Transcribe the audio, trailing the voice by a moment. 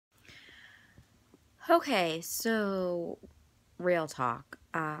Okay, so real talk.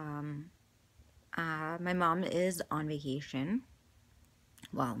 My mom is on vacation.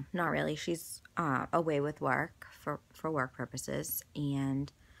 Well, not really. She's away with work for work purposes, and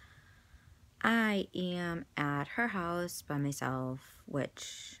I am at her house by myself,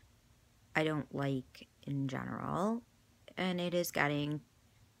 which I don't like in general. And it's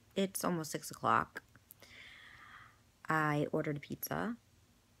almost 6 o'clock. I ordered a pizza,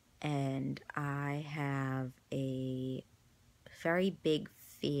 and I have a very big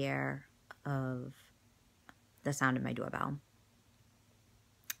fear of the sound of my doorbell.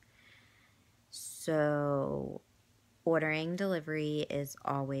 So, ordering delivery is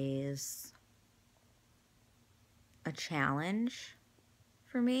always a challenge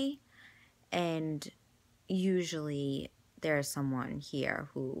for me, and usually there's someone here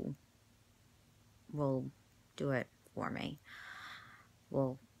who will do it for me.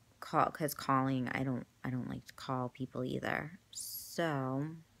 Will call, because calling, I don't like to call people either. So,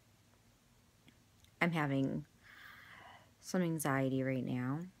 I'm having some anxiety right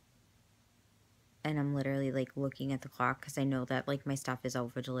now. And I'm literally like looking at the clock because I know that like my stuff is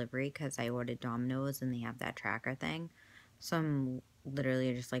out for delivery because I ordered Domino's and they have that tracker thing. So I'm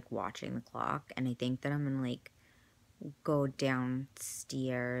literally just like watching the clock, and I think that I'm gonna like go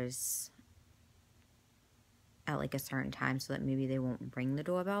downstairs at like a certain time so that maybe they won't ring the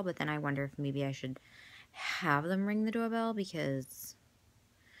doorbell. But then I wonder if maybe I should have them ring the doorbell because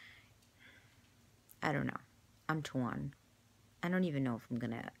I don't know. I'm torn. I don't even know if I'm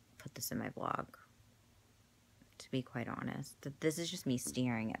gonna put this in my vlog, to be quite honest. This is just me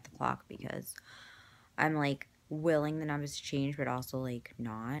staring at the clock because I'm like willing the numbers to change, but also like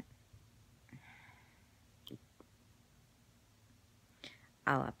not.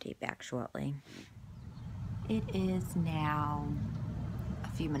 I'll update back shortly. It is now a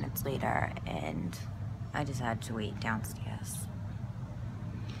few minutes later, and I just had to wait downstairs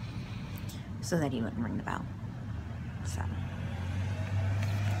so that he wouldn't ring the bell. So,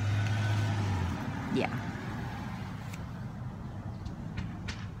 yeah.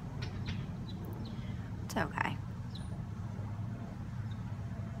 It's okay.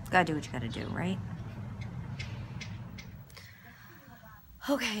 Gotta do what you gotta do, right?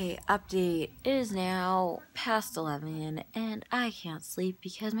 Okay, update. It is now past 11, and I can't sleep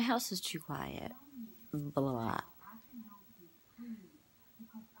because my house is too quiet. Blah, blah, blah.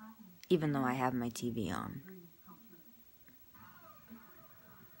 Even though I have my TV on,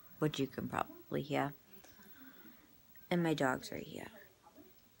 which you can probably hear. And my dog's right here.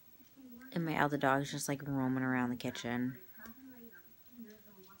 And my other dog's just like roaming around the kitchen.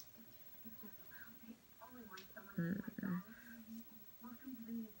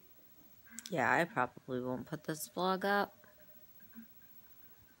 Yeah, I probably won't put this vlog up.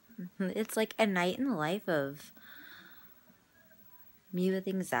 It's like a night in the life of me with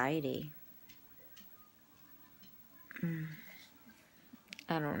anxiety.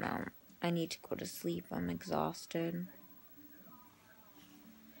 I don't know. I need to go to sleep. I'm exhausted.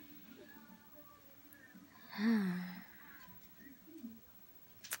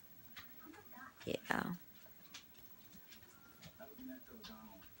 Yeah.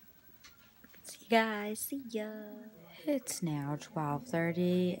 See you guys. See ya. It's now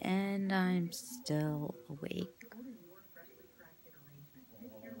 12:30 and I'm still awake.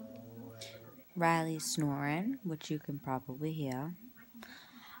 Riley's snoring, which you can probably hear.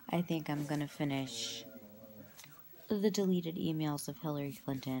 I think I'm gonna finish the deleted emails of Hillary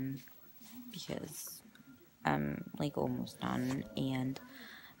Clinton because I'm like almost done, and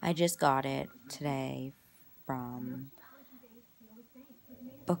I just got it today from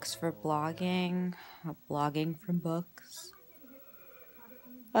Books for Blogging, blogging from books.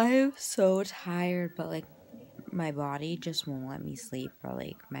 I am so tired, but like my body just won't let me sleep, or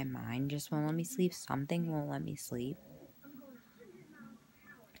like my mind just won't let me sleep. Something won't let me sleep.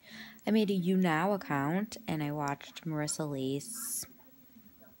 I made a YouNow account and I watched Marissa Lace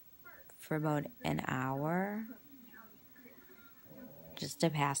for about an hour just to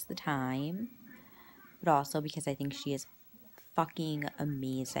pass the time, but also because I think she is fucking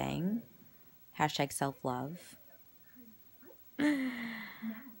amazing. Hashtag self-love.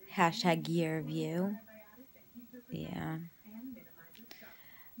 Hashtag year of you. Yeah.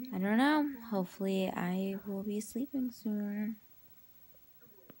 I don't know. Hopefully I will be sleeping soon.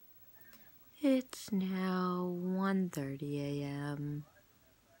 It's now 1:30 a.m.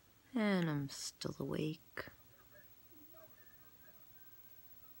 and I'm still awake.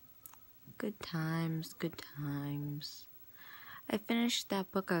 Good times, good times. I finished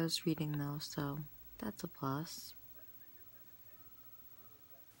that book I was reading though, so that's a plus.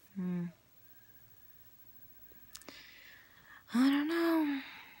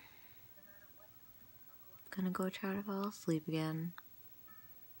 gonna go try to fall asleep again.